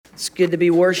It's good to be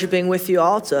worshiping with you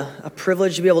all. It's a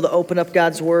privilege to be able to open up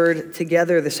God's Word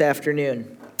together this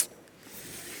afternoon.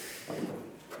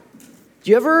 Do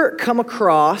you ever come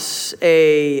across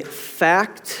a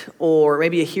fact or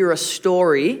maybe you hear a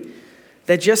story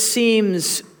that just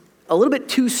seems a little bit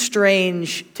too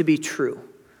strange to be true?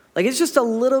 Like it's just a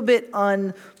little bit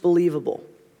unbelievable.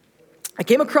 I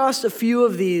came across a few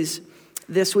of these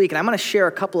this week, and I'm going to share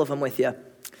a couple of them with you.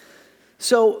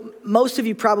 So most of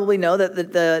you probably know that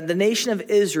the nation of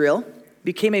Israel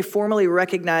became a formally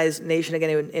recognized nation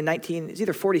again in it's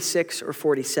either 46 or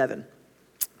 47.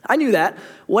 I knew that.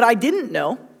 What I didn't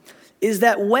know is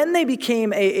that when they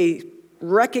became a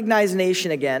recognized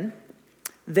nation again,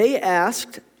 they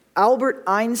asked Albert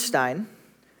Einstein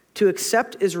to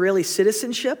accept Israeli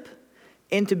citizenship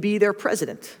and to be their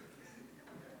president.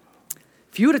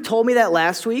 If you would have told me that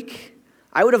last week,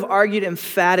 I would have argued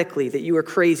emphatically that you were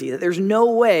crazy, that there's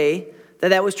no way that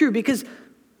that was true, because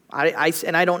I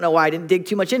don't know why I didn't dig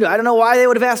too much into it. I don't know why they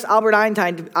would have asked Albert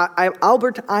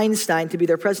Einstein to be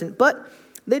their president, but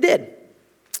they did.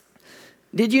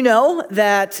 Did you know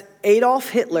that Adolf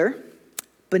Hitler,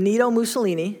 Benito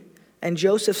Mussolini, and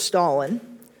Joseph Stalin,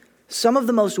 some of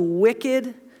the most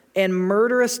wicked and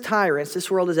murderous tyrants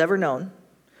this world has ever known,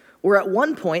 were at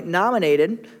one point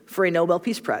nominated for a Nobel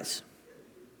Peace Prize?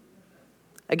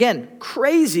 Again,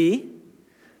 crazy,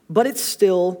 but it's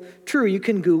still true. You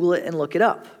can Google it and look it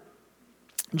up.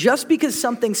 Just because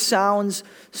something sounds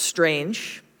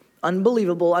strange,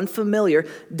 unbelievable, unfamiliar,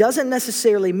 doesn't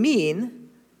necessarily mean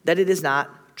that it is not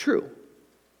true.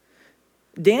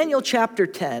 Daniel chapter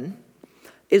 10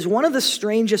 is one of the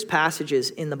strangest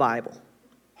passages in the Bible.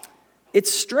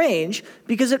 It's strange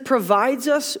because it provides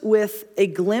us with a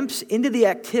glimpse into the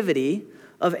activity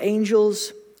of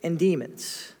angels and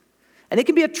demons. And it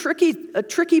can be a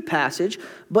tricky passage,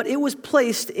 but it was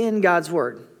placed in God's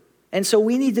Word. And so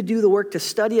we need to do the work to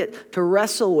study it, to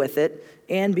wrestle with it,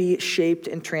 and be shaped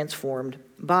and transformed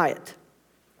by it.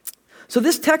 So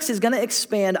this text is going to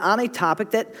expand on a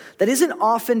topic that isn't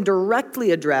often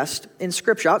directly addressed in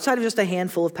Scripture, outside of just a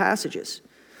handful of passages.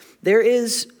 There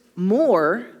is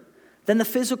more than the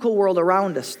physical world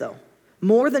around us, though.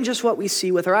 More than just what we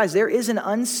see with our eyes. There is an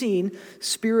unseen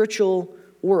spiritual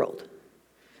world.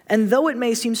 And though it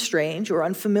may seem strange or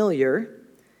unfamiliar,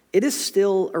 it is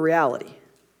still a reality.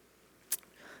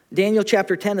 Daniel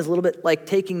chapter 10 is a little bit like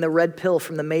taking the red pill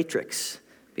from the Matrix,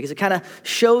 because it kind of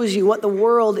shows you what the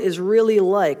world is really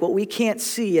like, what we can't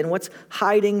see, and what's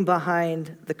hiding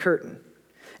behind the curtain.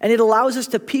 And it allows us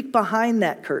to peek behind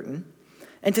that curtain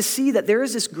and to see that there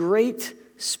is this great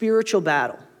spiritual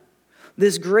battle,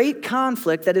 this great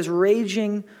conflict that is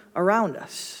raging around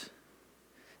us.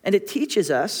 And it teaches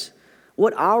us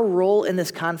what our role in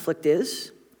this conflict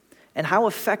is and how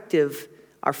effective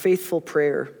our faithful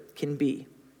prayer can be.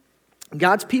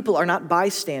 God's people are not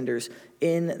bystanders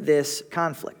in this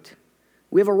conflict.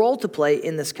 We have a role to play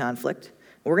in this conflict.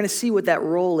 We're going to see what that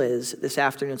role is this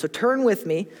afternoon. So turn with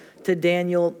me to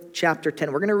Daniel chapter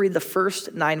 10. We're going to read the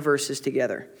first 9 verses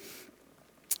together.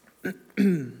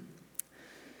 In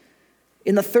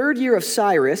the 3rd year of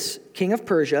Cyrus, king of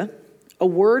Persia, a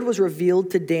word was revealed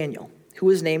to Daniel, who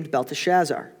was named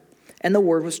Belteshazzar. And the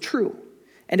word was true,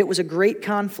 and it was a great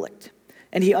conflict.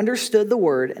 And he understood the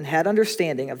word and had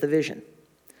understanding of the vision.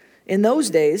 In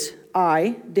those days,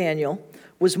 I, Daniel,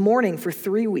 was mourning for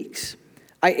 3 weeks.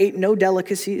 I ate no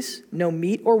delicacies, no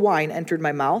meat or wine entered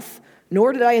my mouth,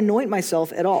 nor did I anoint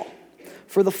myself at all,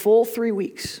 for the full 3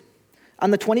 weeks.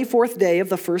 On the 24th day of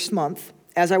the first month,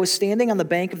 as I was standing on the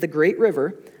bank of the great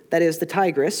river, that is the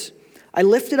Tigris, I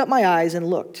lifted up my eyes and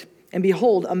looked, and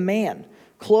behold, a man,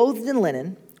 clothed in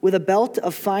linen, with a belt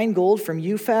of fine gold from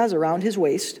Uphaz around his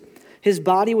waist. His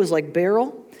body was like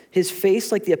beryl, his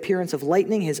face like the appearance of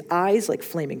lightning, his eyes like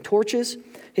flaming torches,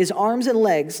 his arms and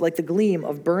legs like the gleam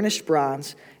of burnished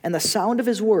bronze, and the sound of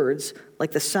his words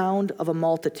like the sound of a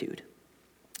multitude.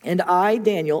 And I,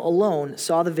 Daniel, alone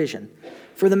saw the vision.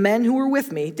 For the men who were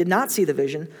with me did not see the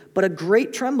vision, but a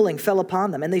great trembling fell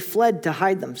upon them, and they fled to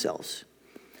hide themselves.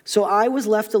 So I was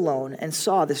left alone and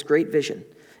saw this great vision,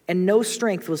 and no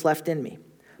strength was left in me.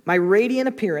 My radiant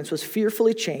appearance was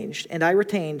fearfully changed, and I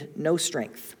retained no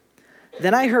strength.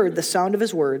 Then I heard the sound of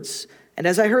his words, and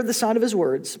as I heard the sound of his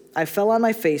words, I fell on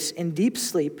my face in deep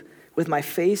sleep with my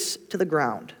face to the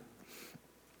ground.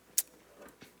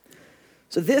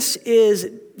 So this is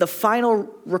the final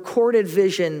recorded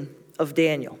vision of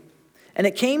Daniel. And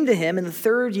it came to him in the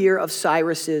 3rd year of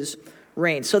Cyrus's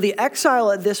reign. So the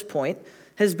exile at this point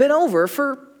has been over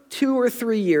for 2 or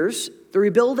 3 years. The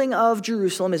rebuilding of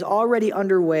Jerusalem is already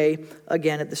underway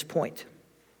again at this point.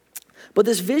 But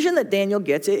this vision that Daniel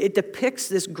gets, it depicts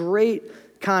this great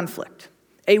conflict,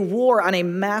 a war on a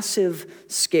massive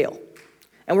scale.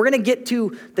 And we're going to get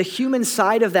to the human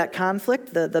side of that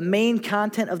conflict, the main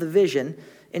content of the vision,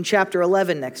 in chapter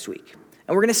 11 next week.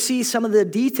 And we're going to see some of the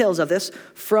details of this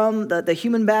from the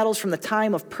human battles from the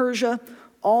time of Persia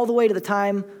all the way to the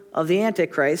time of the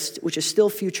Antichrist, which is still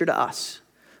future to us.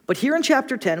 But here in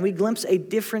chapter 10, we glimpse a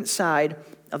different side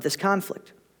of this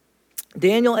conflict.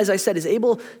 Daniel, as I said, is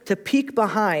able to peek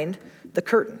behind the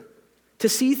curtain, to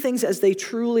see things as they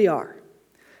truly are.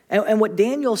 And what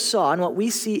Daniel saw and what we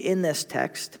see in this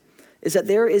text is that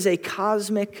there is a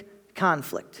cosmic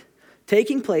conflict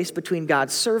taking place between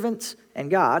God's servants and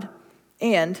God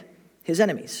and his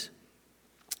enemies.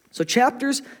 So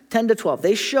chapters 10 to 12,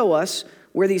 they show us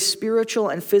where these spiritual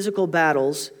and physical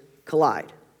battles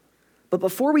collide. But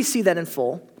before we see that in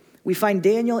full, we find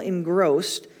Daniel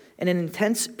engrossed in an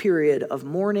intense period of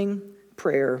mourning,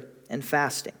 prayer, and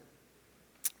fasting.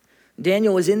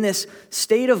 Daniel was in this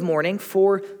state of mourning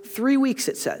for 3 weeks,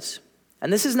 it says.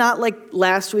 And this is not like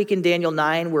last week in Daniel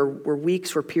 9 where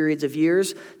weeks were periods of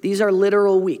years. These are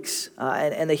literal weeks,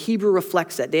 and the Hebrew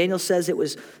reflects that. Daniel says it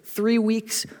was 3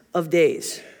 weeks of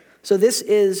days. So this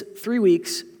is 3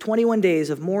 weeks, 21 days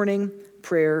of mourning,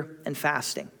 prayer, and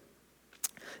fasting.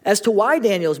 As to why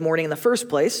Daniel is mourning in the first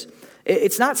place,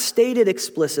 it's not stated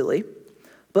explicitly,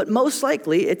 but most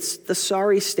likely it's the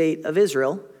sorry state of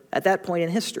Israel at that point in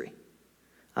history.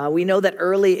 We know that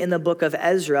early in the book of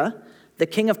Ezra, the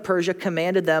king of Persia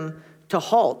commanded them to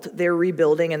halt their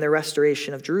rebuilding and their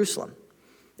restoration of Jerusalem.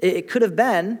 It could have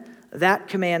been that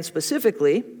command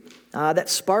specifically that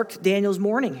sparked Daniel's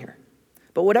mourning here.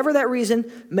 But whatever that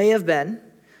reason may have been,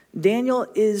 Daniel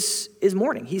is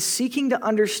mourning. He's seeking to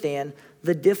understand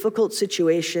the difficult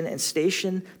situation and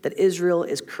station that Israel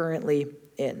is currently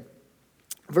in.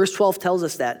 Verse 12 tells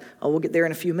us that. We'll get there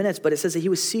in a few minutes, but it says that he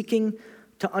was seeking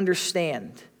to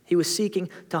understand. He was seeking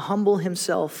to humble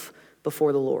himself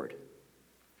before the Lord.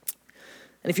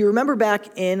 And if you remember back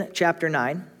in chapter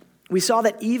 9, we saw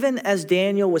that even as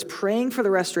Daniel was praying for the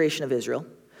restoration of Israel,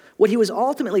 what he was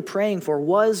ultimately praying for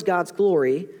was God's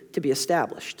glory to be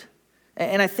established.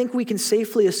 And I think we can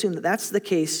safely assume that that's the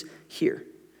case here.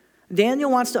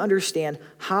 Daniel wants to understand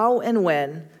how and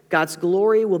when God's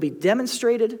glory will be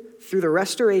demonstrated through the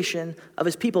restoration of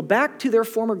his people back to their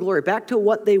former glory, back to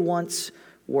what they once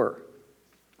were.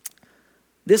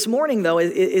 This morning, though,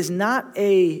 it's not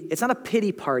a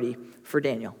pity party for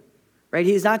Daniel, right?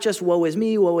 He's not just, woe is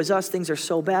me, woe is us, things are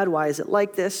so bad, why is it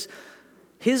like this?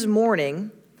 His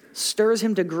mourning stirs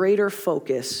him to greater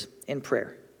focus in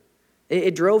prayer.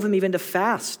 It drove him even to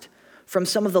fast from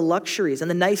some of the luxuries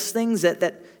and the nice things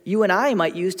that you and I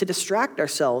might use to distract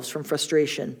ourselves from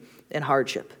frustration and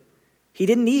hardship. He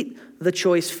didn't eat the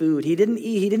choice food. He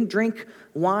didn't drink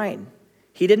wine.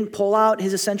 He didn't pull out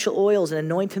his essential oils and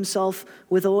anoint himself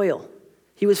with oil.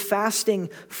 He was fasting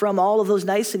from all of those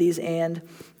niceties and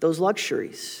those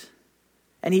luxuries.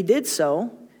 And he did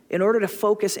so in order to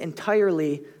focus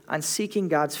entirely on seeking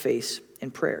God's face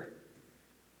in prayer.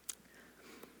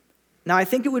 Now, I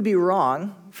think it would be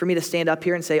wrong for me to stand up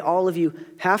here and say all of you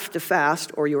have to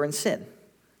fast or you're in sin.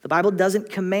 The Bible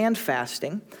doesn't command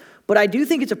fasting, but I do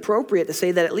think it's appropriate to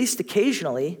say that at least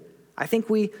occasionally, I think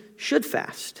we should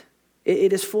fast.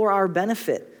 It is for our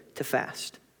benefit to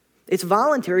fast. It's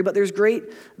voluntary, but there's great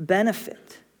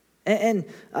benefit. And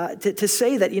to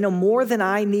say that, more than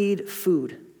I need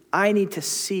food, I need to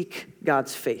seek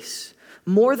God's face.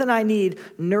 More than I need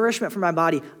nourishment for my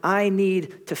body, I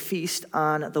need to feast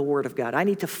on the Word of God. I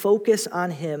need to focus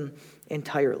on Him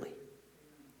entirely.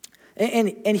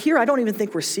 And here, I don't even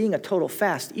think we're seeing a total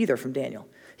fast either from Daniel.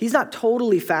 He's not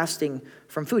totally fasting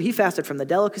from food. He fasted from the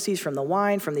delicacies, from the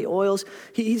wine, from the oils.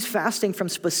 He's fasting from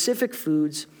specific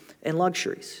foods and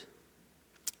luxuries.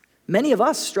 Many of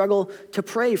us struggle to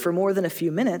pray for more than a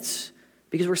few minutes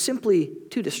because we're simply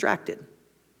too distracted.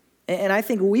 And I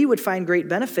think we would find great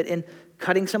benefit in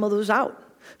cutting some of those out,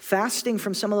 fasting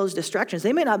from some of those distractions.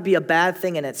 They may not be a bad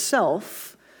thing in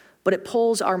itself, but it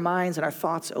pulls our minds and our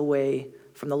thoughts away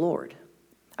from the Lord.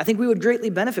 I think we would greatly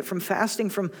benefit from fasting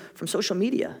from social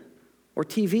media or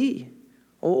TV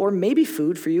or maybe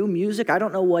food for you, music. I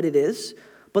don't know what it is,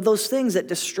 but those things that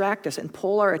distract us and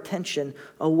pull our attention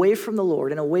away from the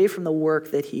Lord and away from the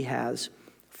work that He has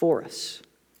for us.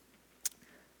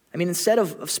 I mean, instead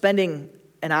of spending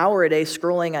an hour a day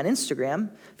scrolling on Instagram,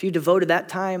 if you devoted that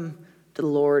time to the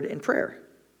Lord in prayer.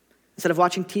 Instead of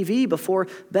watching TV before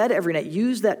bed every night,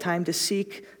 use that time to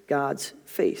seek God's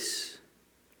face.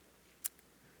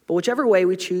 But whichever way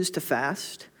we choose to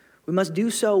fast, we must do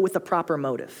so with the proper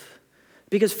motive.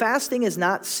 Because fasting is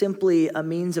not simply a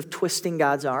means of twisting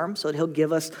God's arm so that He'll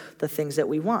give us the things that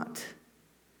we want.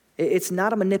 It's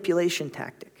not a manipulation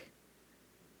tactic.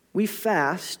 We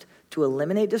fast to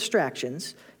eliminate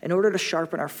distractions in order to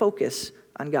sharpen our focus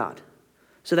on God,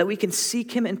 so that we can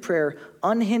seek him in prayer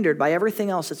unhindered by everything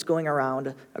else that's going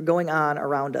on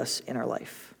around us in our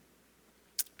life.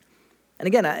 And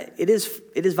again, it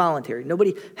is voluntary.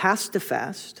 Nobody has to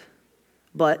fast,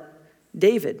 but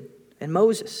David and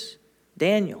Moses,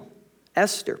 Daniel,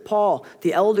 Esther, Paul,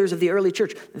 the elders of the early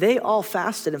church, they all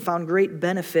fasted and found great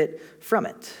benefit from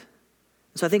it.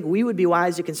 So I think we would be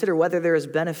wise to consider whether there is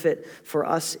benefit for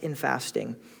us in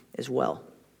fasting as well.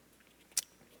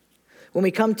 When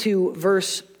we come to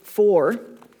verse 4,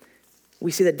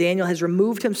 we see that Daniel has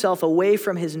removed himself away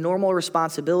from his normal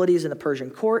responsibilities in the Persian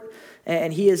court,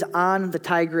 and he is on the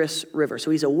Tigris River.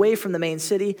 So he's away from the main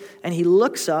city, and he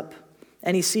looks up,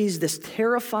 and he sees this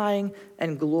terrifying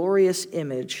and glorious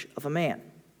image of a man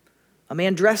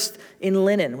dressed in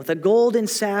linen with a golden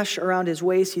sash around his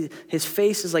waist. His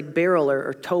face is like beryl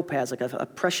or topaz, like a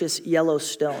precious yellow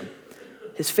stone.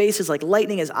 His face is like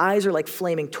lightning. His eyes are like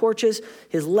flaming torches.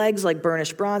 His legs like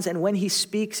burnished bronze. And when he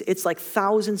speaks, it's like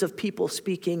thousands of people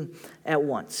speaking at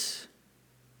once.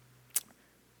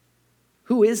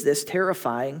 Who is this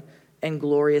terrifying and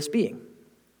glorious being?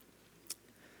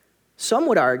 Some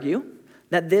would argue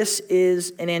that this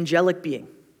is an angelic being.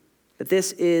 That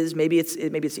this is, maybe it's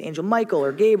the angel Michael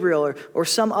or Gabriel or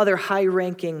some other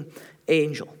high-ranking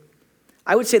angel.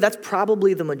 I would say that's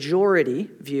probably the majority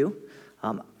view.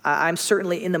 I'm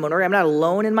certainly in the minority. I'm not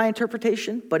alone in my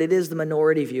interpretation, but it is the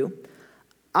minority view.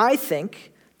 I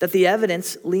think that the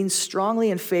evidence leans strongly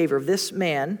in favor of this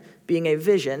man being a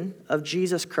vision of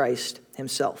Jesus Christ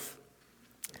himself.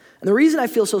 And the reason I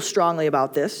feel so strongly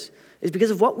about this is because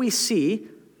of what we see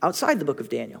outside the book of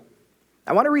Daniel.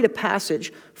 I want to read a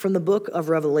passage from the book of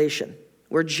Revelation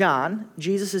where John,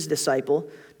 Jesus' disciple,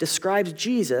 describes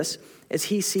Jesus as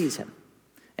he sees him.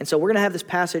 And so we're going to have this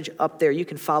passage up there. You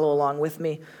can follow along with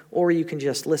me, or you can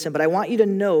just listen. But I want you to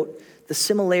note the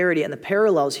similarity and the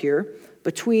parallels here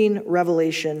between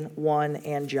Revelation 1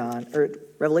 and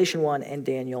Revelation 1 and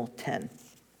Daniel 10.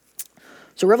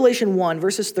 So Revelation 1,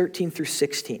 verses 13 through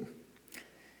 16.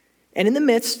 And in the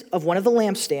midst of one of the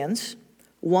lampstands,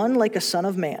 one like a son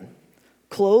of man,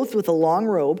 clothed with a long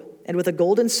robe and with a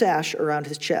golden sash around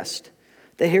his chest.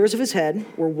 The hairs of his head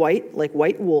were white like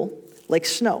white wool, like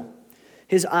snow.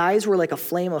 His eyes were like a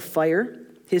flame of fire.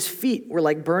 His feet were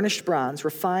like burnished bronze,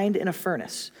 refined in a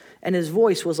furnace. And his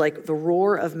voice was like the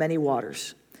roar of many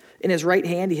waters. In his right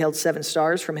hand he held 7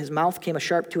 stars. From his mouth came a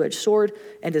sharp two-edged sword,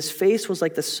 and his face was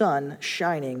like the sun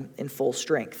shining in full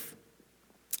strength.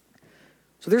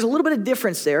 So there's a little bit of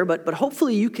difference there, but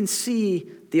hopefully you can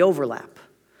see the overlap.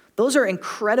 Those are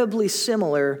incredibly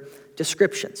similar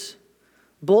descriptions.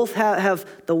 Both have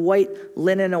the white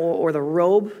linen or the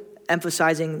robe,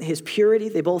 emphasizing his purity.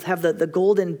 They both have the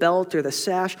golden belt or the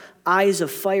sash, eyes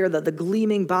of fire, the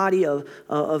gleaming body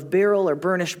of beryl or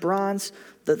burnished bronze,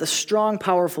 the strong,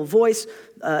 powerful voice.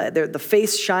 The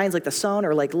face shines like the sun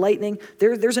or like lightning.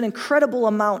 There's an incredible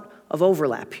amount of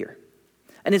overlap here.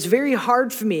 And it's very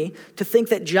hard for me to think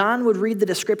that John would read the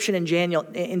description in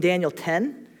Daniel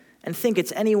 10 and think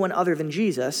it's anyone other than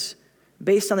Jesus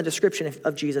based on the description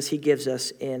of Jesus he gives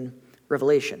us in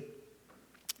Revelation.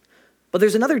 But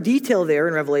there's another detail there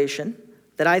in Revelation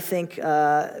that I think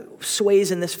sways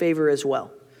in this favor as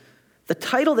well. The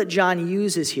title that John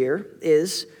uses here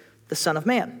is the Son of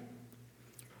Man.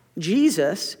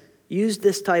 Jesus used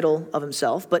this title of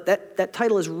himself, but that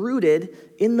title is rooted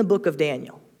in the book of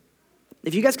Daniel.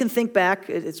 If you guys can think back,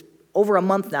 it's over a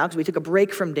month now because we took a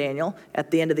break from Daniel at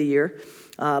the end of the year.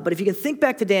 But if you can think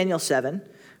back to Daniel 7,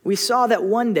 we saw that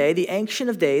one day the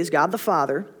Ancient of Days, God the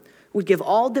Father, would give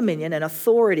all dominion and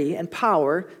authority and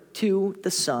power to the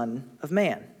Son of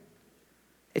Man.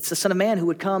 It's the Son of Man who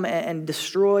would come and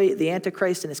destroy the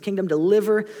Antichrist and his kingdom,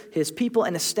 deliver his people,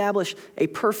 and establish a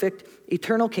perfect,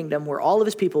 eternal kingdom where all of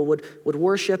his people would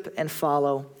worship and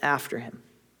follow after him.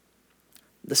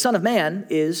 The Son of Man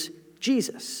is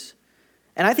Jesus.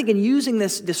 And I think in using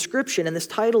this description and this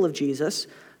title of Jesus,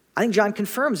 I think John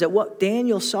confirms that what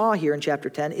Daniel saw here in chapter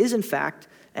 10 is in fact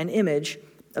an image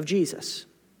of Jesus.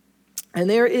 And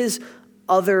there is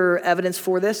other evidence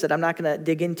for this that I'm not going to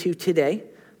dig into today,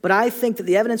 but I think that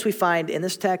the evidence we find in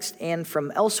this text and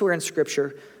from elsewhere in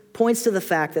Scripture points to the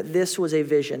fact that this was a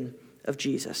vision of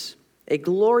Jesus, a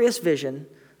glorious vision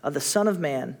of the Son of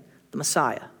Man, the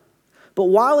Messiah. But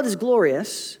while it is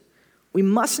glorious, we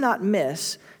must not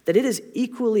miss that it is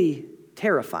equally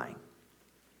terrifying.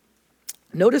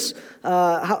 Notice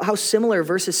how similar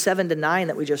verses 7 to 9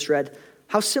 that we just read,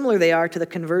 how similar they are to the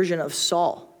conversion of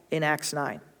Saul in Acts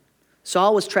 9.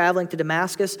 Saul was traveling to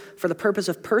Damascus for the purpose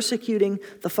of persecuting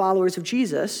the followers of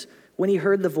Jesus when he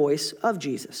heard the voice of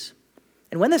Jesus.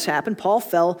 And when this happened, Paul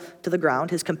fell to the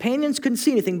ground. His companions couldn't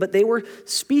see anything, but they were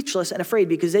speechless and afraid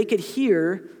because they could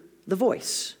hear the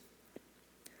voice.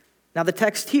 Now, the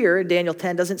text here, Daniel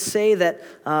 10, doesn't say that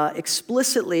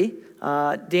explicitly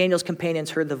Daniel's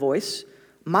companions heard the voice.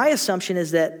 My assumption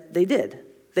is that they did.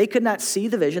 They could not see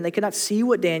the vision. They could not see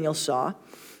what Daniel saw,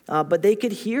 but they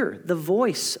could hear the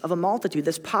voice of a multitude,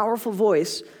 this powerful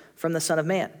voice from the Son of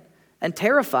Man. And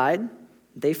terrified,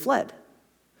 they fled.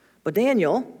 But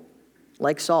Daniel,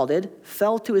 like Saul did,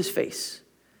 fell to his face.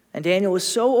 And Daniel was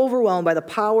so overwhelmed by the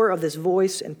power of this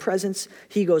voice and presence,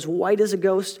 he goes white as a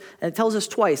ghost. And it tells us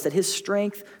twice that his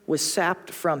strength was sapped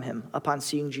from him upon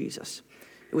seeing Jesus.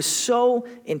 It was so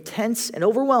intense and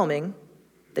overwhelming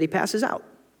that he passes out.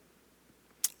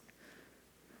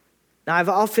 Now, I've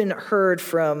often heard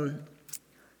from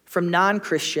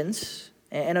non-Christians,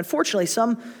 and unfortunately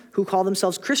some who call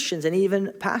themselves Christians and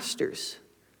even pastors,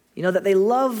 that they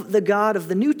love the God of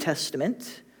the New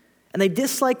Testament and they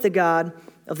dislike the God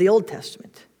of the Old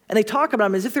Testament. And they talk about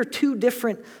him as if they're two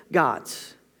different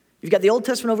gods. You've got the Old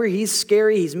Testament over here, he's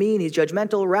scary, he's mean, he's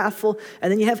judgmental, wrathful.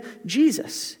 And then you have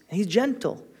Jesus, and he's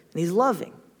gentle, and he's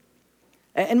loving.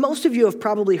 And most of you have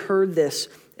probably heard this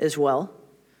as well.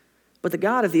 But the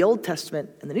God of the Old Testament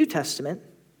and the New Testament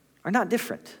are not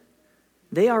different.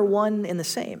 They are one and the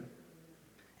same.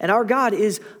 And our God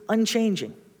is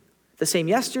unchanging, the same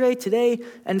yesterday, today,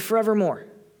 and forevermore.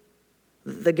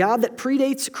 The God that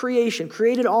predates creation,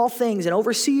 created all things and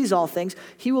oversees all things,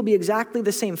 he will be exactly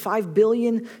the same 5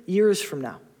 billion years from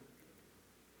now.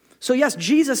 So yes,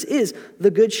 Jesus is the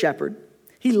Good Shepherd.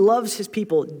 He loves his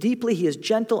people deeply. He is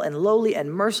gentle and lowly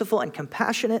and merciful and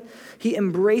compassionate. He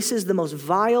embraces the most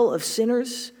vile of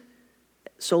sinners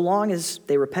so long as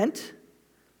they repent.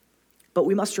 But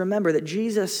we must remember that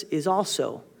Jesus is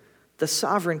also the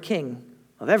sovereign king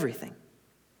of everything.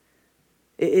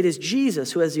 It is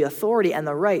Jesus who has the authority and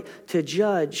the right to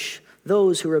judge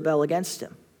those who rebel against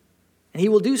him. And he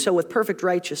will do so with perfect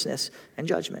righteousness and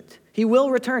judgment. He will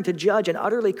return to judge and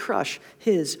utterly crush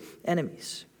his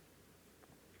enemies.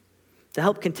 To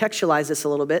help contextualize this a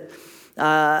little bit,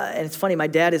 and it's funny, my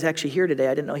dad is actually here today.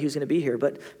 I didn't know he was going to be here.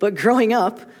 But growing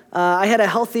up, I had a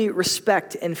healthy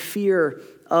respect and fear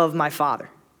of my father.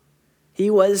 He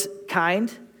was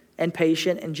kind and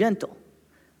patient and gentle.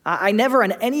 I never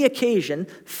on any occasion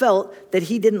felt that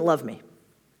he didn't love me.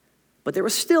 But there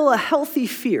was still a healthy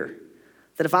fear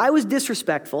that if I was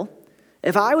disrespectful,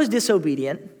 if I was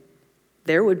disobedient,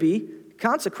 there would be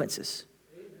consequences.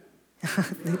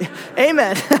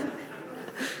 Amen.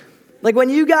 Like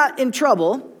when you got in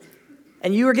trouble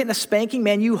and you were getting a spanking,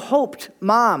 man, you hoped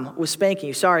mom was spanking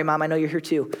you. Sorry, mom, I know you're here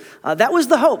too. That was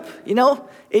the hope,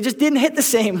 It just didn't hit the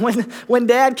same. When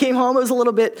dad came home, it was a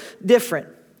little bit different.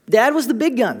 Dad was the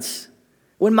big guns.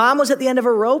 When mom was at the end of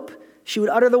a rope, she would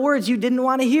utter the words you didn't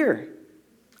want to hear.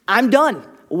 I'm done.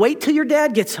 Wait till your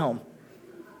dad gets home.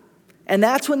 And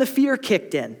that's when the fear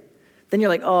kicked in. Then you're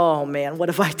like, oh man, what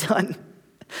have I done?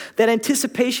 That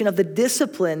anticipation of the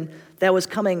discipline that was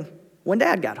coming when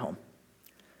dad got home.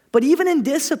 But even in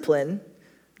discipline,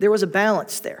 there was a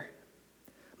balance there.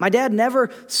 My dad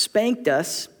never spanked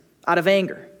us out of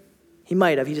anger. He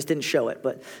might have, he just didn't show it.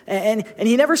 And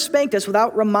he never spanked us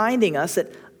without reminding us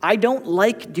that I don't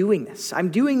like doing this. I'm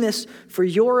doing this for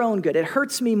your own good. It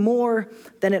hurts me more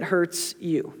than it hurts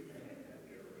you.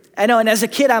 I know, and as a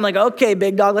kid, I'm like, okay,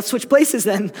 big dog, let's switch places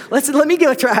then. Let me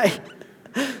give it a try.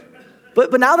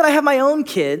 But now that I have my own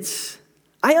kids,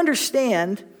 I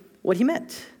understand what he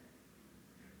meant.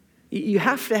 You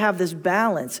have to have this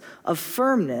balance of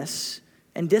firmness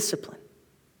and discipline.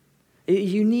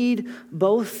 You need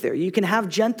both there. You can have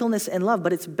gentleness and love,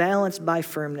 but it's balanced by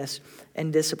firmness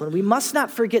and discipline. We must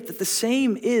not forget that the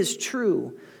same is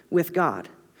true with God,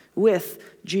 with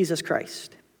Jesus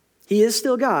Christ. He is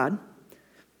still God,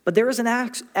 but there is an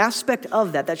aspect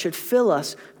of that should fill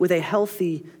us with a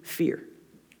healthy fear.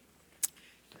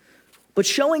 But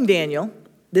showing Daniel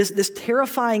this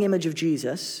terrifying image of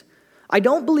Jesus, I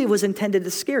don't believe was intended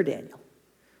to scare Daniel,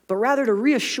 but rather to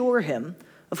reassure him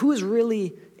of who is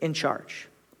really in charge.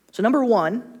 So number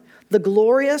one, the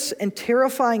glorious and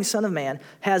terrifying Son of Man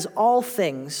has all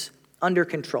things under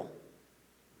control.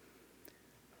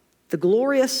 The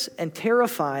glorious and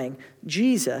terrifying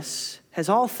Jesus has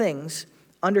all things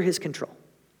under his control.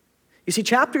 You see,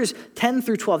 chapters 10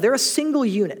 through 12, they're a single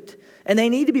unit, and they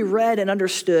need to be read and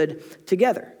understood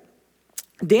together.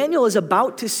 Daniel is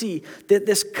about to see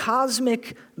this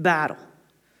cosmic battle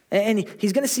And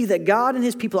he's going to see that God and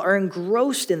his people are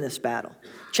engrossed in this battle.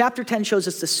 Chapter 10 shows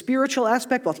us the spiritual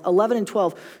aspect, while 11 and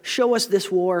 12 show us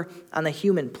this war on the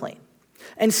human plane.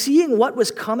 And seeing what was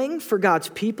coming for God's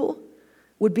people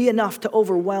would be enough to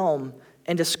overwhelm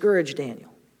and discourage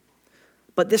Daniel.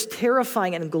 But this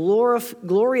terrifying and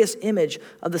glorious image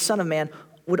of the Son of Man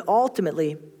would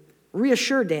ultimately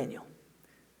reassure Daniel,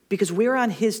 because we're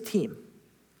on his team.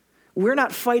 We're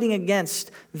not fighting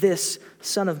against this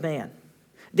Son of Man.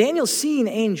 Daniel's seen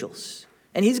angels,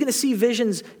 and he's going to see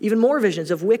visions, even more visions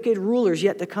of wicked rulers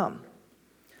yet to come.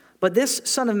 But this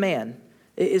Son of Man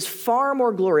is far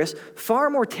more glorious, far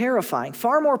more terrifying,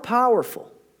 far more powerful.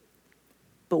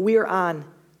 But we are on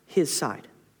his side.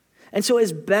 And so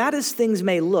as bad as things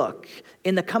may look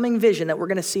in the coming vision that we're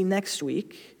going to see next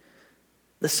week,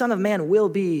 the Son of Man will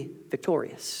be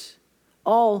victorious.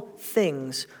 All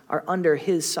things are under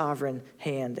his sovereign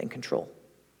hand and control.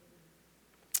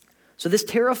 So this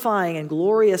terrifying and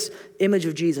glorious image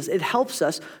of Jesus, it helps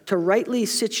us to rightly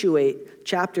situate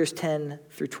chapters 10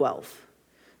 through 12.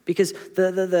 Because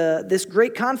this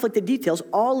great conflict it details,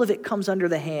 all of it comes under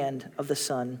the hand of the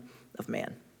Son of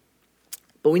Man.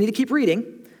 But we need to keep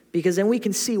reading, because then we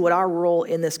can see what our role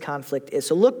in this conflict is.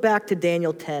 So look back to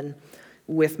Daniel 10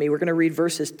 with me. We're going to read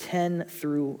verses 10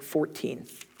 through 14.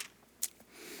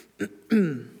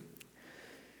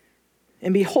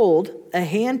 And behold, a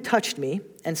hand touched me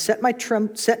and set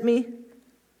me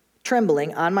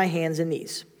trembling on my hands and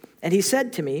knees. And he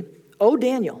said to me, O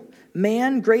Daniel,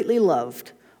 man greatly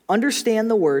loved,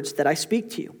 understand the words that I speak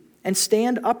to you, and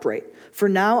stand upright, for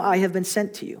now I have been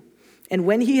sent to you. And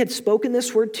when he had spoken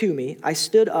this word to me, I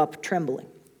stood up trembling.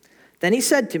 Then he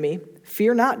said to me,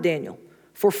 Fear not, Daniel,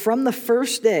 for from the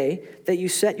first day that you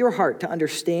set your heart to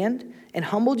understand and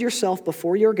humbled yourself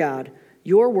before your God,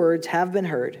 your words have been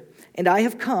heard, and I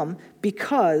have come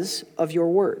because of your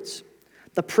words.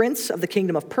 The prince of the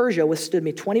kingdom of Persia withstood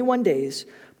me 21 days,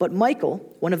 but Michael,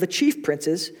 one of the chief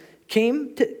princes,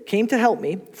 came to help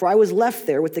me, for I was left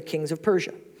there with the kings of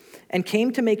Persia, and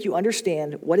came to make you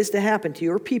understand what is to happen to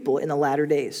your people in the latter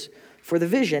days, for the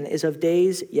vision is of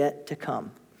days yet to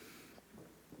come.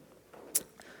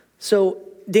 So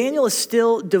Daniel is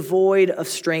still devoid of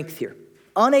strength here,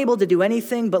 unable to do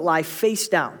anything but lie face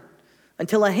down,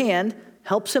 until a hand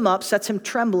helps him up, sets him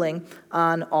trembling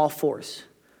on all fours.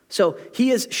 So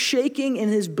he is shaking in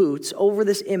his boots over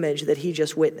this image that he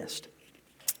just witnessed.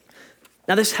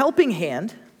 Now this helping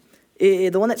hand,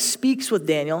 the one that speaks with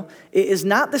Daniel, is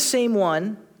not the same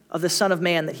one of the Son of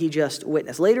Man that he just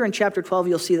witnessed. Later in chapter 12,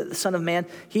 you'll see that the Son of Man,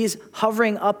 he's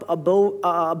hovering up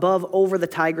above over the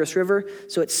Tigris River.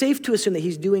 So it's safe to assume that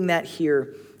he's doing that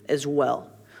here as well.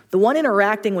 The one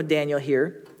interacting with Daniel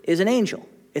here is an angel.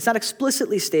 It's not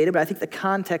explicitly stated, but I think the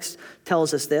context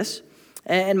tells us this.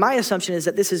 And my assumption is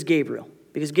that this is Gabriel,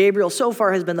 because Gabriel so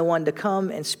far has been the one to come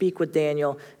and speak with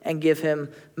Daniel and give him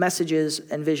messages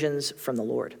and visions from the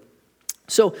Lord.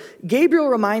 So Gabriel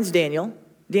reminds Daniel,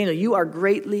 you are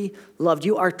greatly loved.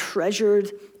 You are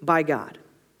treasured by God.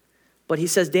 But he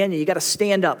says, Daniel, you got to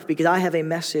stand up because I have a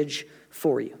message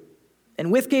for you.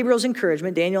 And with Gabriel's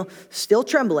encouragement, Daniel, still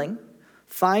trembling,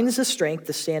 finds the strength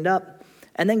to stand up.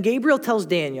 And then Gabriel tells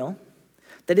Daniel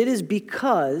that it is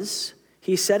because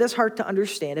he set his heart to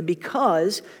understand and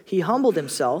because he humbled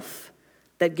himself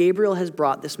that Gabriel has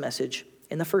brought this message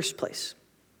in the first place.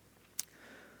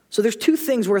 So there's two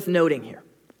things worth noting here.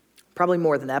 Probably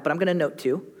more than that, but I'm going to note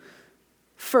two.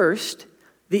 First,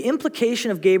 the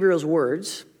implication of Gabriel's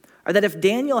words are that if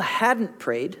Daniel hadn't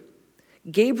prayed,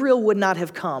 Gabriel would not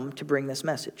have come to bring this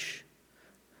message.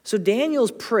 So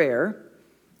Daniel's prayer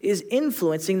is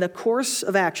influencing the course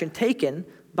of action taken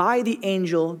by the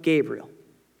angel Gabriel.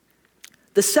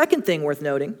 The second thing worth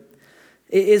noting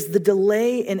is the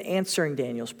delay in answering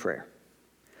Daniel's prayer,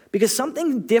 because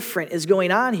something different is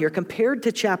going on here compared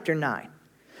to chapter 9.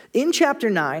 In chapter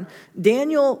 9,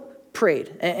 Daniel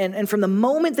prayed, and from the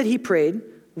moment that he prayed,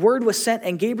 word was sent,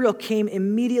 and Gabriel came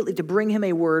immediately to bring him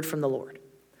a word from the Lord.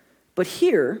 But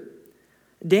here,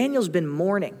 Daniel's been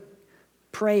mourning,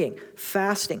 praying,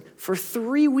 fasting for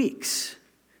 3 weeks,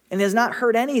 and has not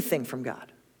heard anything from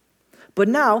God. But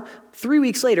now, 3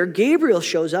 weeks later, Gabriel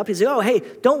shows up. He says, oh, hey,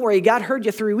 don't worry, God heard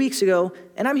you 3 weeks ago,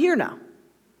 and I'm here now.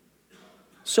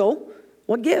 So,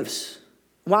 what gives?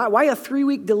 Why a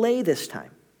 3-week delay this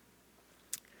time?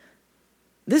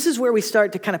 This is where we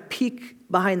start to kind of peek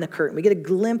behind the curtain. We get a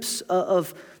glimpse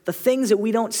of the things that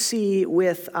we don't see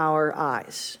with our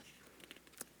eyes.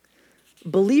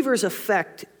 Believers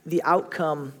affect the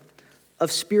outcome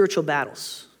of spiritual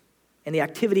battles and the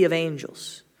activity of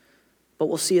angels. But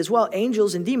we'll see as well,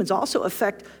 angels and demons also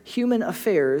affect human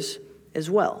affairs as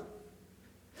well.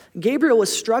 Gabriel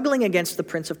was struggling against the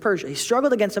prince of Persia. He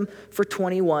struggled against him for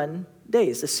 21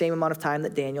 days, the same amount of time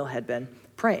that Daniel had been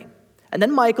praying. And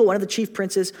then Michael, one of the chief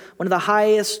princes, one of the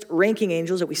highest ranking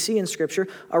angels that we see in Scripture,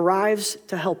 arrives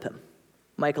to help him.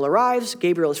 Michael arrives.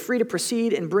 Gabriel is free to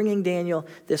proceed in bringing Daniel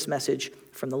this message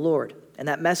from the Lord. And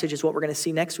that message is what we're going to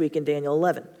see next week in Daniel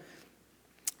 11.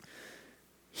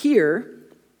 Here,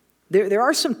 there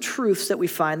are some truths that we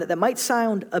find that might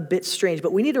sound a bit strange,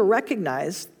 but we need to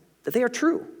recognize that they are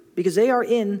true because they are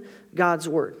in God's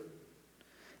word.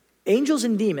 Angels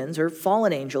and demons, or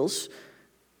fallen angels,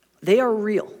 they are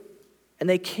real, and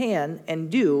they can and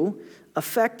do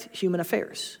affect human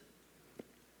affairs.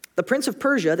 The prince of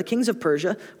Persia, the kings of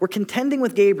Persia, were contending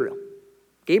with Gabriel.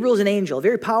 Gabriel is an angel, a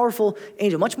very powerful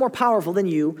angel, much more powerful than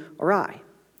you or I.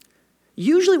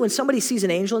 Usually when somebody sees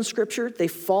an angel in Scripture, they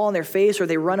fall on their face or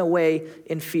they run away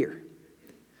in fear.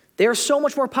 They are so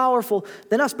much more powerful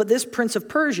than us, but this prince of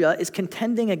Persia is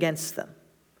contending against them.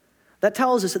 That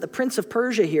tells us that the prince of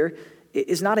Persia here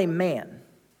is not a man.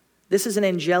 This is an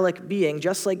angelic being,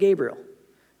 just like Gabriel.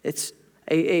 It's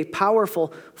a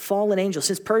powerful fallen angel.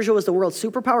 Since Persia was the world's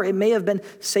superpower, it may have been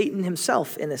Satan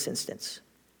himself in this instance.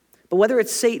 But whether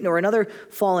it's Satan or another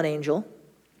fallen angel,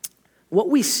 what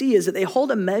we see is that they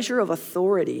hold a measure of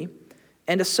authority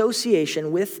and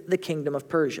association with the kingdom of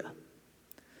Persia.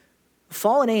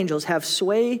 Fallen angels have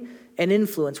sway and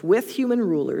influence with human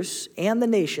rulers and the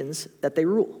nations that they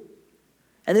rule.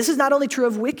 And this is not only true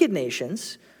of wicked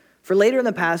nations. For later in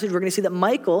the passage, we're going to see that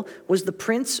Michael was the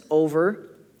prince over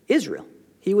Israel.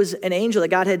 He was an angel that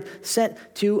God had sent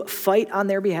to fight on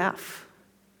their behalf.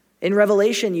 In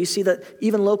Revelation, you see that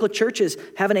even local churches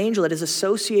have an angel that is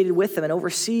associated with them and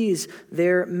oversees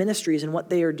their ministries and what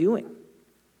they are doing.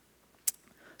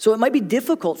 So it might be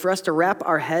difficult for us to wrap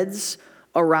our heads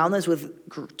around this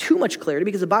with too much clarity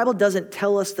because the Bible doesn't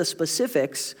tell us the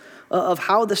specifics of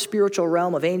how the spiritual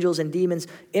realm of angels and demons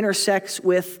intersects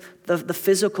with the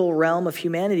physical realm of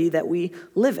humanity that we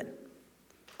live in.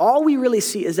 All we really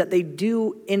see is that they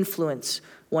do influence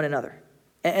one another.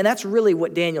 And that's really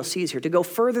what Daniel sees here. To go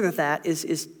further than that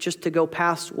is just to go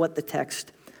past what the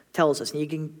text tells us. And you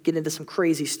can get into some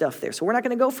crazy stuff there. So we're not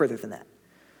going to go further than that.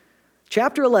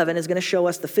 Chapter 11 is going to show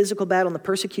us the physical battle and the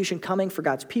persecution coming for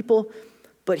God's people.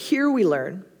 But here we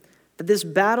learn that this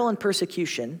battle and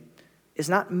persecution is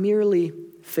not merely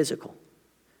physical.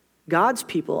 God's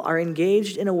people are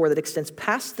engaged in a war that extends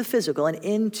past the physical and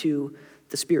into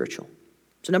the spiritual.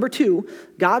 So number 2,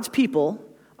 God's people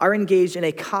are engaged in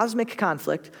a cosmic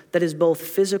conflict that is both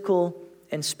physical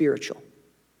and spiritual.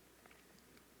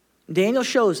 Daniel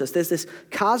shows us there's this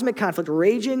cosmic conflict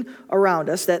raging around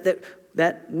us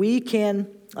that we can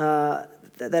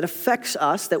that affects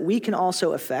us, that we can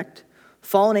also affect.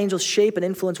 Fallen angels shape and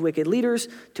influence wicked leaders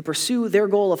to pursue their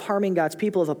goal of harming God's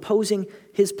people, of opposing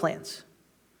his plans.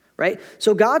 Right?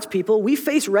 So God's people, we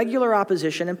face regular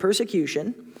opposition and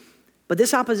persecution, but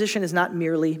this opposition is not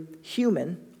merely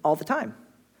human all the time.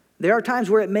 There are times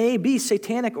where it may be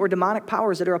satanic or demonic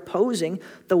powers that are opposing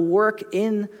the work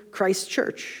in Christ's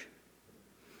church.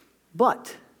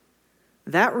 But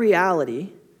that reality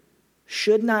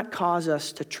should not cause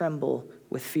us to tremble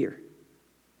with fear.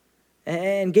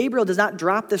 And Gabriel does not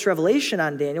drop this revelation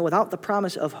on Daniel without the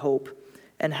promise of hope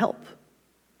and help.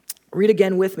 Read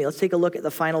again with me. Let's take a look at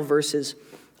the final verses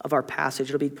of our passage.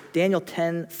 It'll be Daniel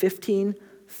 10:15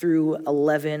 through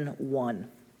 11:1.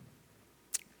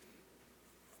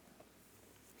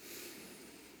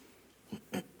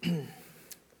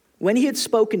 When he had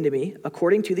spoken to me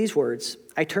according to these words,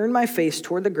 I turned my face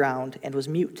toward the ground and was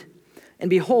mute. And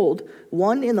behold,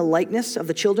 one in the likeness of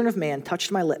the children of man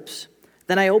touched my lips.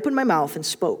 Then I opened my mouth and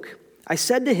spoke. I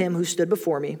said to him who stood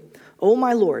before me, O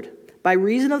my Lord, by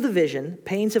reason of the vision,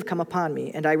 pains have come upon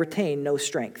me, and I retain no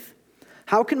strength.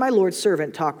 How can my Lord's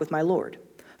servant talk with my Lord?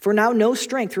 For now no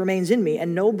strength remains in me,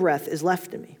 and no breath is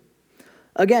left in me.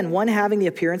 Again, one having the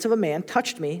appearance of a man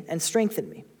touched me and strengthened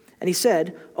me. And he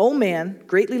said, O man,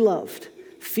 greatly loved,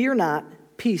 fear not,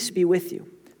 peace be with you.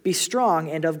 Be strong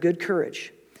and of good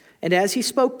courage. And as he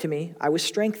spoke to me, I was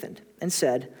strengthened, and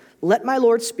said, Let my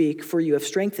Lord speak, for you have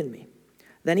strengthened me.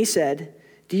 Then he said,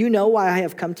 Do you know why I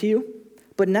have come to you?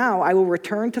 But now I will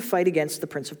return to fight against the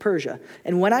prince of Persia.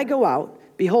 And when I go out,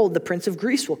 behold, the prince of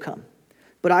Greece will come.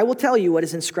 But I will tell you what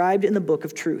is inscribed in the book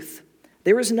of truth.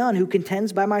 There is none who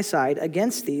contends by my side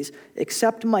against these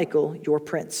except Michael, your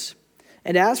prince.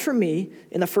 And as for me,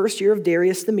 in the first year of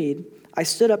Darius the Mede, I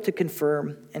stood up to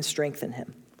confirm and strengthen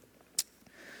him.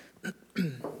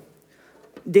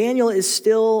 Daniel is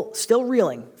still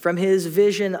reeling from his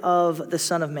vision of the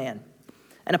Son of Man.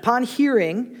 And upon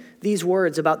hearing these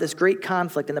words about this great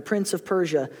conflict and the prince of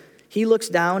Persia, he looks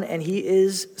down and he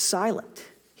is silent.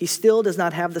 He still does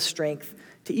not have the strength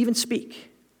to even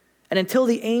speak. And until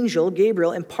the angel,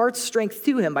 Gabriel, imparts strength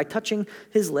to him by touching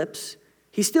his lips,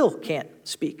 he still can't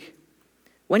speak.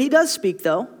 When he does speak,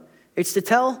 though, it's to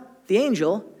tell the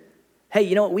angel, hey,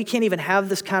 you know what, we can't even have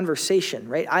this conversation,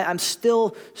 right? I'm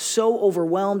still so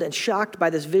overwhelmed and shocked by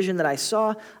this vision that I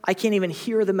saw, I can't even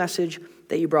hear the message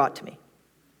that you brought to me.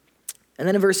 And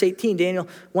then in verse 18, Daniel,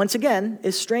 once again,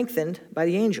 is strengthened by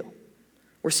the angel.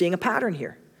 We're seeing a pattern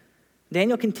here.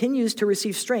 Daniel continues to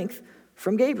receive strength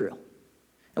from Gabriel.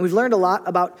 And we've learned a lot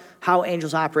about how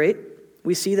angels operate.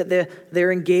 We see that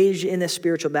they're engaged in this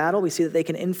spiritual battle. We see that they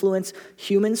can influence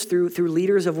humans through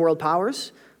leaders of world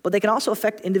powers, but they can also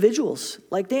affect individuals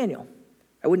like Daniel.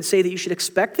 I wouldn't say that you should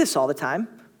expect this all the time,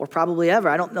 or probably ever.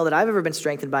 I don't know that I've ever been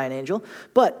strengthened by an angel,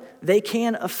 but they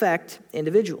can affect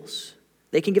individuals.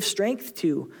 They can give strength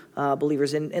to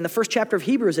believers. In the first chapter of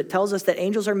Hebrews, it tells us that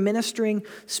angels are ministering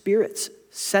spirits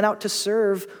sent out to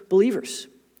serve believers.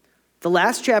 The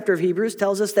last chapter of Hebrews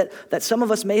tells us that some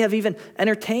of us may have even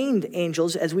entertained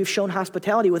angels as we've shown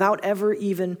hospitality without ever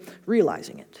even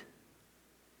realizing it.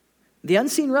 The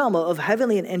unseen realm of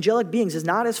heavenly and angelic beings is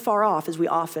not as far off as we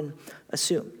often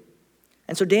assume.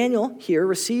 And so Daniel here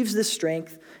receives this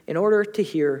strength in order to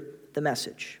hear the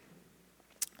message.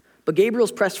 But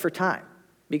Gabriel's pressed for time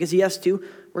because he has to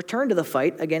return to the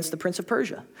fight against the prince of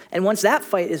Persia. And once that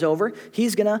fight is over,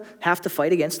 he's going to have to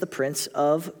fight against the prince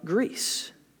of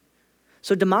Greece.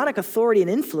 So demonic authority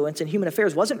and influence in human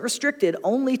affairs wasn't restricted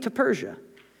only to Persia.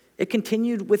 It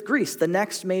continued with Greece, the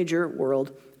next major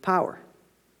world power.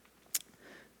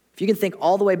 If you can think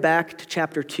all the way back to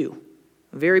chapter 2,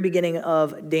 the very beginning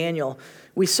of Daniel,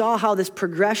 we saw how this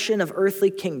progression of earthly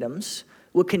kingdoms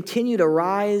will continue to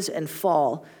rise and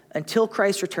fall until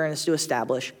Christ returns to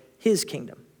establish his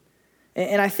kingdom.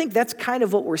 And I think that's kind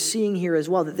of what we're seeing here as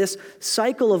well, that this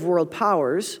cycle of world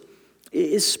powers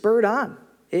is spurred on.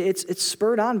 It's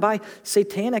spurred on by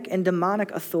satanic and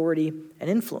demonic authority and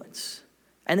influence.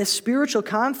 And this spiritual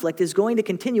conflict is going to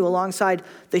continue alongside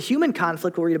the human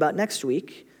conflict we'll read about next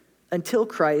week until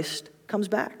Christ comes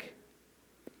back.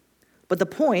 But the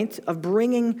point of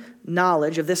bringing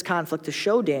knowledge of this conflict to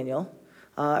show Daniel,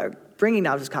 bringing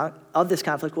knowledge of this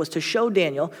conflict was to show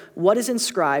Daniel what is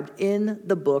inscribed in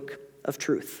the book of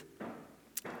truth.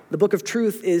 The book of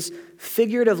truth is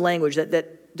figurative language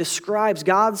that describes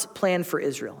God's plan for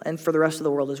Israel and for the rest of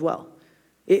the world as well.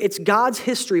 It's God's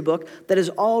history book that has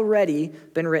already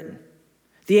been written.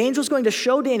 The angel's going to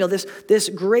show Daniel this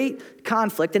great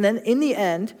conflict, and then in the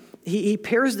end, he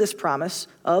pairs this promise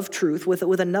of truth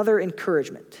with another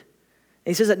encouragement.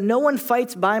 And he says that no one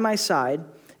fights by my side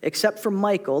except for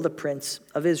Michael, the prince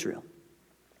of Israel.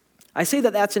 I say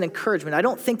that that's an encouragement. I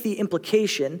don't think the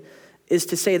implication is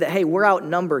to say that, hey, we're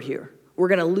outnumbered here. We're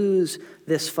going to lose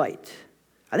this fight.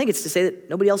 I think it's to say that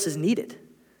nobody else is needed.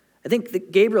 I think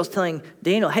that Gabriel's telling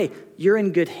Daniel, hey, you're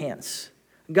in good hands.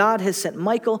 God has sent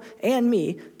Michael and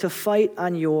me to fight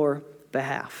on your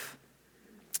behalf.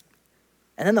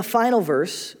 And then the final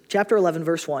verse, chapter 11,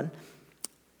 verse 1,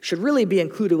 should really be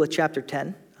included with chapter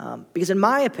 10, because in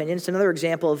my opinion, it's another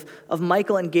example of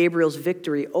Michael and Gabriel's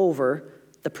victory over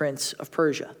the prince of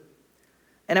Persia.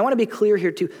 And I want to be clear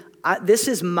here too. This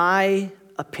is my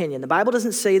opinion. The Bible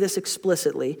doesn't say this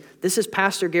explicitly. This is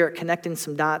Pastor Garrett connecting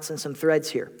some dots and some threads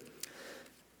here.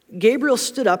 Gabriel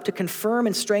stood up to confirm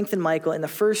and strengthen Michael in the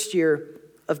first year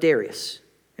of Darius.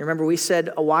 And remember, we said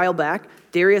a while back,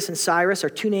 Darius and Cyrus are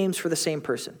two names for the same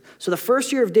person. So the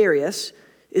first year of Darius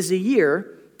is the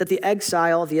year that the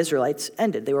exile of the Israelites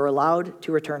ended. They were allowed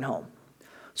to return home.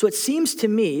 So it seems to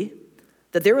me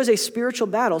that there was a spiritual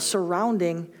battle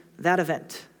surrounding that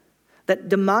event, that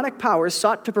demonic powers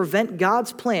sought to prevent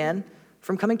God's plan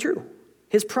from coming true,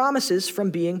 his promises from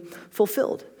being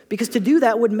fulfilled, because to do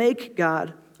that would make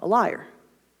God a liar.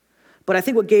 But I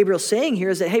think what Gabriel's saying here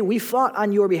is that, hey, we fought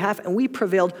on your behalf and we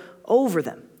prevailed over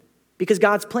them because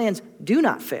God's plans do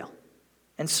not fail.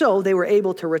 And so they were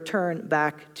able to return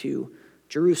back to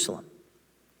Jerusalem.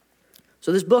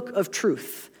 So this book of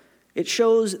truth, it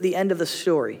shows the end of the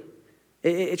story.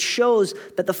 It shows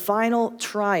that the final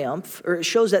triumph, or it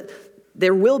shows that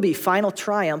there will be final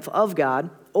triumph of God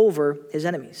over his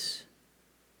enemies.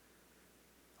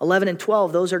 11 and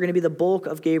 12, those are going to be the bulk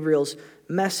of Gabriel's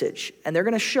message. And they're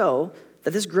going to show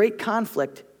that this great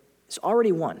conflict is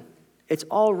already won. It's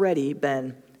already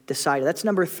been decided. That's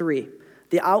number 3.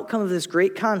 The outcome of this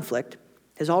great conflict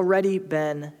has already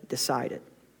been decided.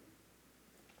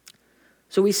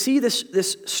 So we see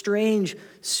this strange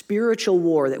spiritual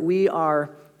war that we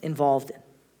are involved in.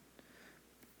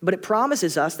 But it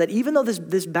promises us that even though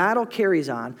this battle carries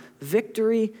on,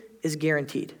 victory is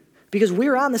guaranteed. because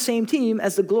we're on the same team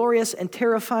as the glorious and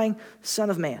terrifying Son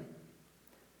of Man.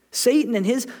 Satan and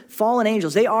his fallen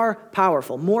angels, they are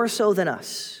powerful, more so than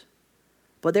us.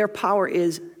 But their power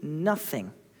is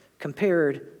nothing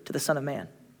compared to the Son of Man.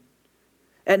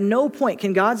 At no point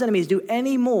can God's enemies do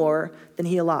any more than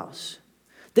he allows.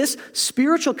 This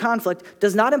spiritual conflict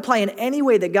does not imply in any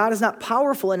way that God is not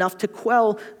powerful enough to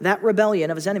quell that rebellion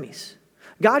of his enemies.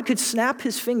 God could snap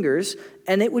his fingers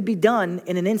and it would be done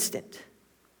in an instant.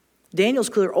 Daniel's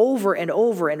clear over and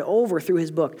over and over through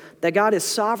his book that God is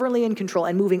sovereignly in control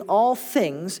and moving all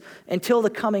things until the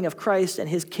coming of Christ and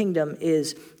his kingdom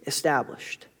is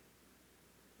established.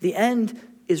 The end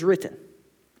is written.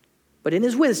 But in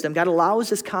his wisdom, God allows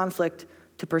this conflict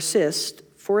to persist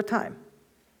for a time.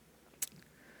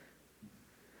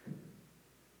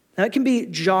 Now, it can be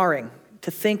jarring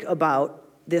to think about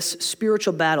this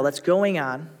spiritual battle that's going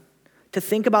on, to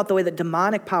think about the way that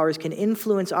demonic powers can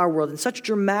influence our world in such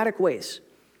dramatic ways.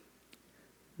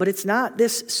 But it's not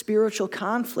this spiritual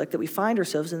conflict that we find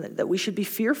ourselves in that we should be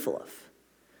fearful of.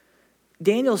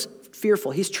 Daniel's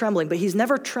fearful, he's trembling, but he's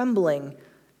never trembling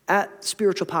at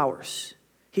spiritual powers.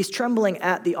 He's trembling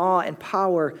at the awe and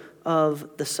power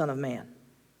of the Son of Man.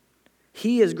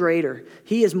 He is greater.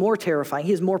 He is more terrifying.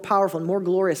 He is more powerful and more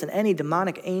glorious than any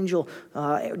demonic angel,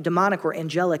 demonic or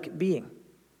angelic being.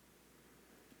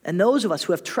 And those of us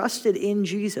who have trusted in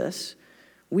Jesus,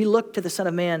 we look to the Son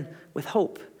of Man with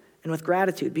hope and with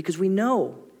gratitude because we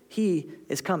know he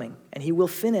is coming and he will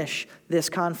finish this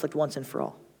conflict once and for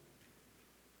all.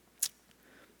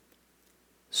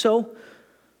 So,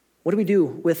 what do we do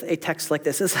with a text like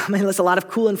this? There's a lot of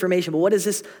cool information, but what is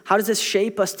this? How does this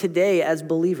shape us today as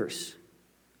believers?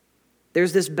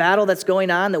 There's this battle that's going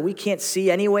on that we can't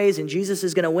see anyways, and Jesus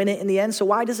is going to win it in the end, so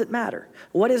why does it matter?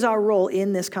 What is our role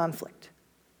in this conflict?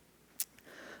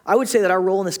 I would say that our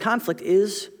role in this conflict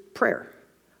is prayer.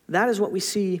 That is what we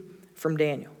see from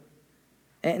Daniel.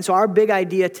 And so our big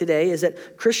idea today is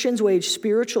that Christians wage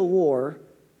spiritual war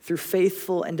through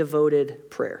faithful and devoted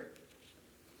prayer.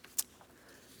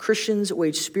 Christians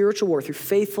wage spiritual war through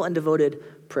faithful and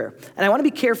devoted prayer. And I want to be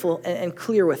careful and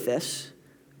clear with this,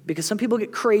 because some people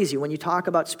get crazy when you talk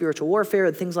about spiritual warfare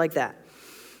and things like that.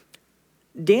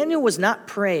 Daniel was not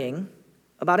praying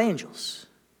about angels.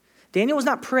 Daniel was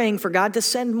not praying for God to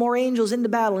send more angels into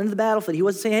battle, into the battlefield. He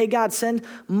wasn't saying, hey, God, send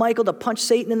Michael to punch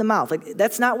Satan in the mouth.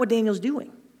 That's not what Daniel's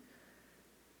doing.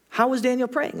 How was Daniel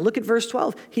praying? Look at verse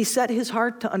 12. He set his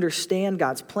heart to understand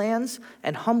God's plans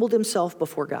and humbled himself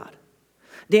before God.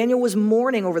 Daniel was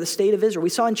mourning over the state of Israel. We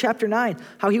saw in chapter 9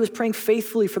 how he was praying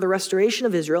faithfully for the restoration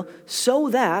of Israel so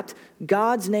that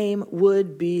God's name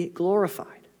would be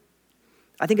glorified.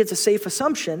 I think it's a safe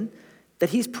assumption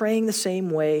that he's praying the same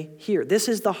way here. This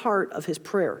is the heart of his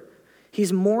prayer.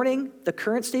 He's mourning the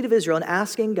current state of Israel and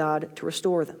asking God to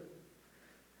restore them.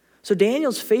 So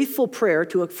Daniel's faithful prayer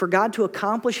for God to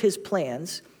accomplish his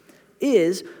plans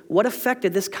is what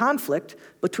affected this conflict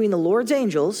between the Lord's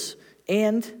angels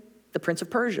and the Prince of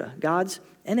Persia, God's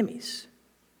enemies.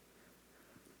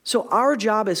 So our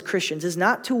job as Christians is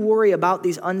not to worry about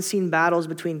these unseen battles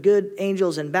between good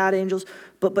angels and bad angels,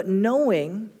 but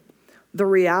knowing the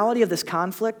reality of this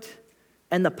conflict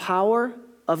and the power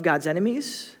of God's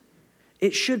enemies,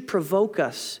 it should provoke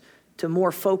us to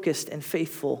more focused and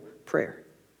faithful prayer.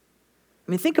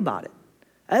 I mean, think about it.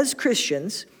 As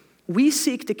Christians, we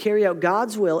seek to carry out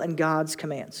God's will and God's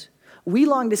commands. We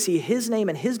long to see his name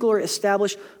and his glory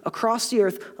established across the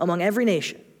earth among every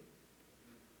nation.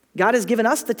 God has given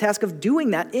us the task of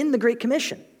doing that in the Great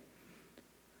Commission.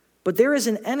 But there is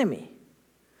an enemy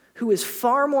who is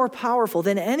far more powerful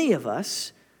than any of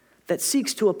us that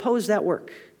seeks to oppose that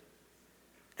work.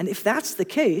 And if that's the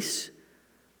case,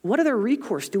 what other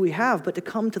recourse do we have but to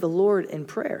come to the Lord in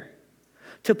prayer?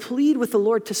 To plead with the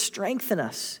Lord to strengthen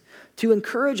us, to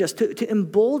encourage us, to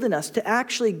embolden us to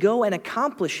actually go and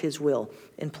accomplish his will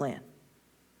and plan.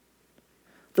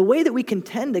 The way that we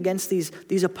contend against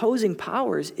these opposing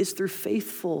powers is through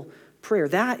faithful prayer.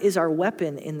 That is our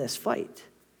weapon in this fight.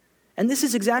 And this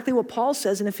is exactly what Paul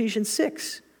says in Ephesians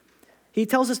 6. He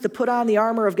tells us to put on the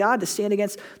armor of God to stand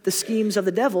against the schemes of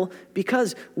the devil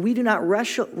because we do not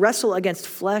wrestle against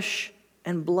flesh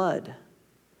and blood.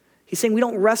 He's saying we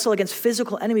don't wrestle against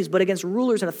physical enemies, but against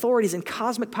rulers and authorities and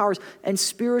cosmic powers and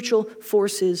spiritual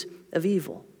forces of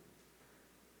evil.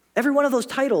 Every one of those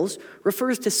titles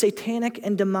refers to satanic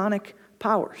and demonic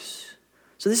powers.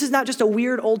 So this is not just a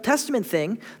weird Old Testament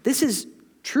thing. This is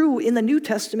true in the New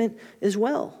Testament as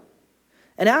well.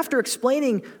 And after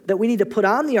explaining that we need to put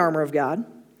on the armor of God,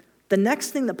 the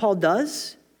next thing that Paul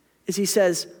does is he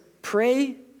says,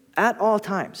 pray at all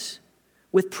times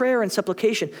with prayer and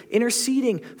supplication,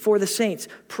 interceding for the saints,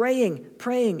 praying,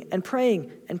 praying, and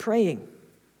praying, and praying.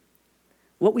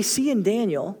 What we see in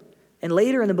Daniel and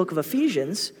later in the book of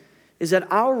Ephesians is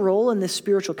that our role in this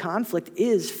spiritual conflict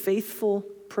is faithful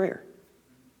prayer.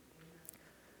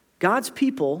 God's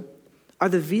people are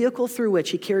the vehicle through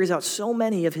which he carries out so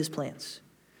many of his plans.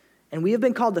 And we have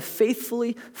been called to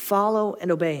faithfully follow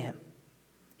and obey him.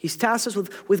 He's tasked us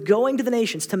with going to the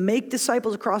nations to make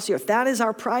disciples across the earth. That is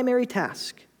our primary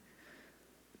task.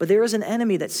 But there is an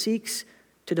enemy that seeks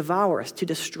to devour us, to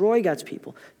destroy God's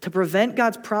people, to prevent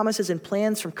God's promises and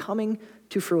plans from coming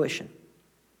to fruition.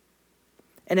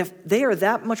 And if they are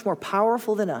that much more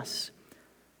powerful than us,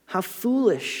 how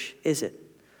foolish is it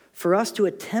for us to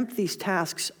attempt these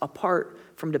tasks apart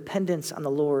from dependence on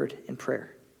the Lord in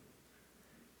prayer?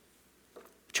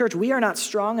 Church, we are not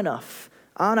strong enough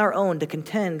on our own to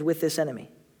contend with this enemy.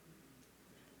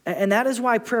 And that is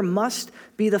why prayer must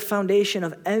be the foundation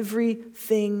of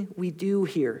everything we do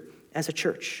here as a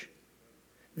church.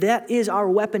 That is our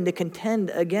weapon to contend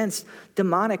against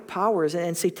demonic powers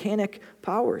and satanic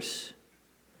powers.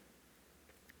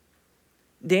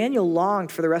 Daniel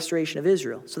longed for the restoration of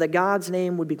Israel so that God's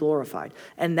name would be glorified.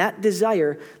 And that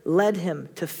desire led him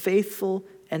to faithful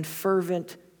and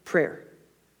fervent prayer.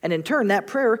 And in turn, that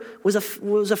prayer was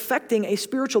affecting a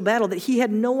spiritual battle that he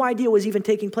had no idea was even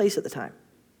taking place at the time.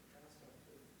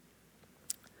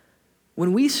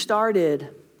 When we started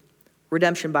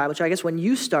Redemption Bible Church, I guess when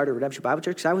you started Redemption Bible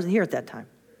Church, because I wasn't here at that time,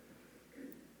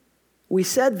 we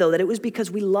said, though, that it was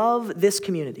because we love this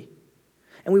community.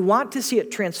 And we want to see it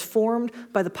transformed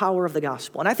by the power of the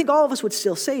gospel. And I think all of us would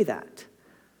still say that.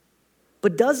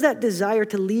 But does that desire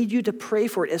to lead you to pray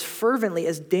for it as fervently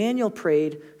as Daniel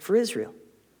prayed for Israel?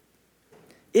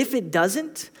 If it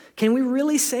doesn't, can we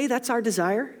really say that's our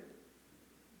desire?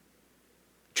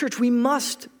 Church, we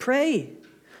must pray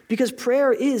because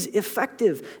prayer is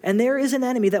effective, and there is an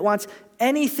enemy that wants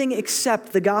anything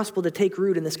except the gospel to take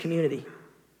root in this community.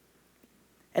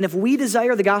 And if we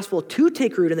desire the gospel to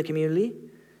take root in the community,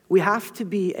 we have to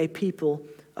be a people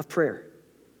of prayer.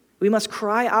 We must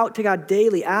cry out to God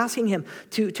daily, asking him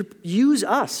to use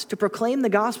us to proclaim the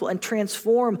gospel and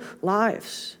transform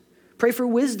lives. Pray for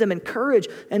wisdom and courage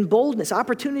and boldness,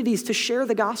 opportunities to share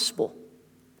the gospel.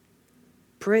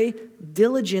 Pray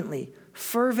diligently,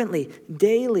 fervently,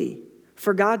 daily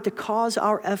for God to cause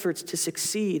our efforts to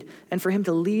succeed and for him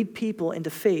to lead people into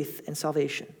faith and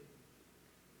salvation.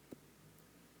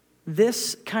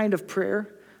 This kind of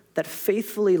prayer that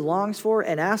faithfully longs for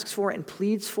and asks for and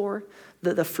pleads for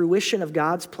the fruition of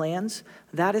God's plans,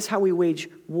 that is how we wage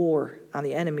war on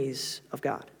the enemies of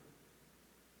God.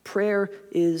 Prayer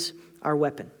is our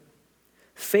weapon.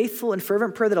 Faithful and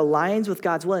fervent prayer that aligns with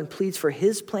God's will and pleads for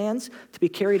his plans to be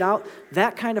carried out,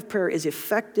 that kind of prayer is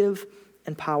effective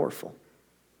and powerful.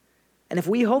 And if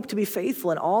we hope to be faithful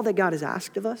in all that God has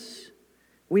asked of us,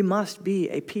 we must be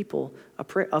a people of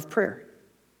prayer.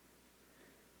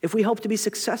 If we hope to be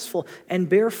successful and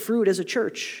bear fruit as a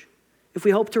church, if we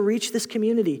hope to reach this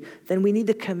community, then we need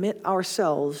to commit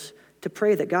ourselves to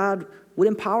pray that God would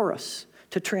empower us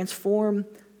to transform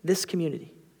this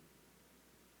community.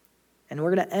 And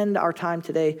we're going to end our time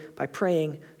today by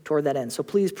praying toward that end. So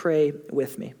please pray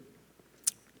with me.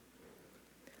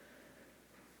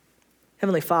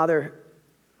 Heavenly Father,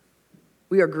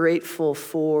 we are grateful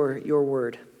for your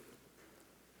word.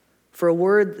 For a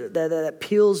word that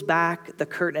peels back the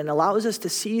curtain and allows us to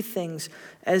see things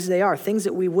as they are, things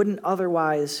that we wouldn't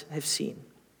otherwise have seen.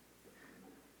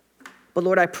 But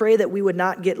Lord, I pray that we would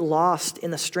not get lost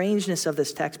in the strangeness of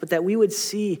this text, but that we would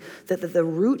see that the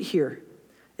root here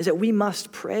is that we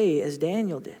must pray as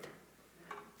Daniel did.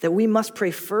 That we must pray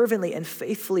fervently and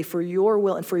faithfully for your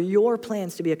will and for your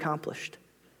plans to be accomplished.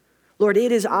 Lord,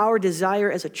 it is our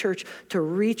desire as a church to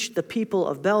reach the people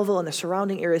of Belleville and the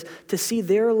surrounding areas to see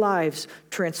their lives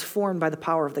transformed by the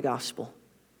power of the gospel.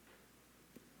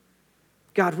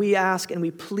 God, we ask and we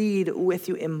plead with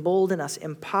you, embolden us,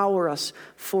 empower us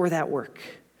for that work.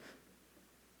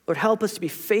 Lord, help us to be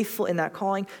faithful in that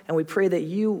calling, and we pray that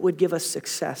you would give us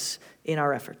success in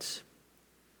our efforts.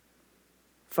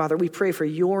 Father, we pray for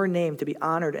your name to be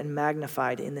honored and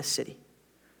magnified in this city.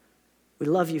 We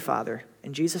love you, Father.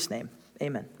 In Jesus' name,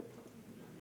 amen.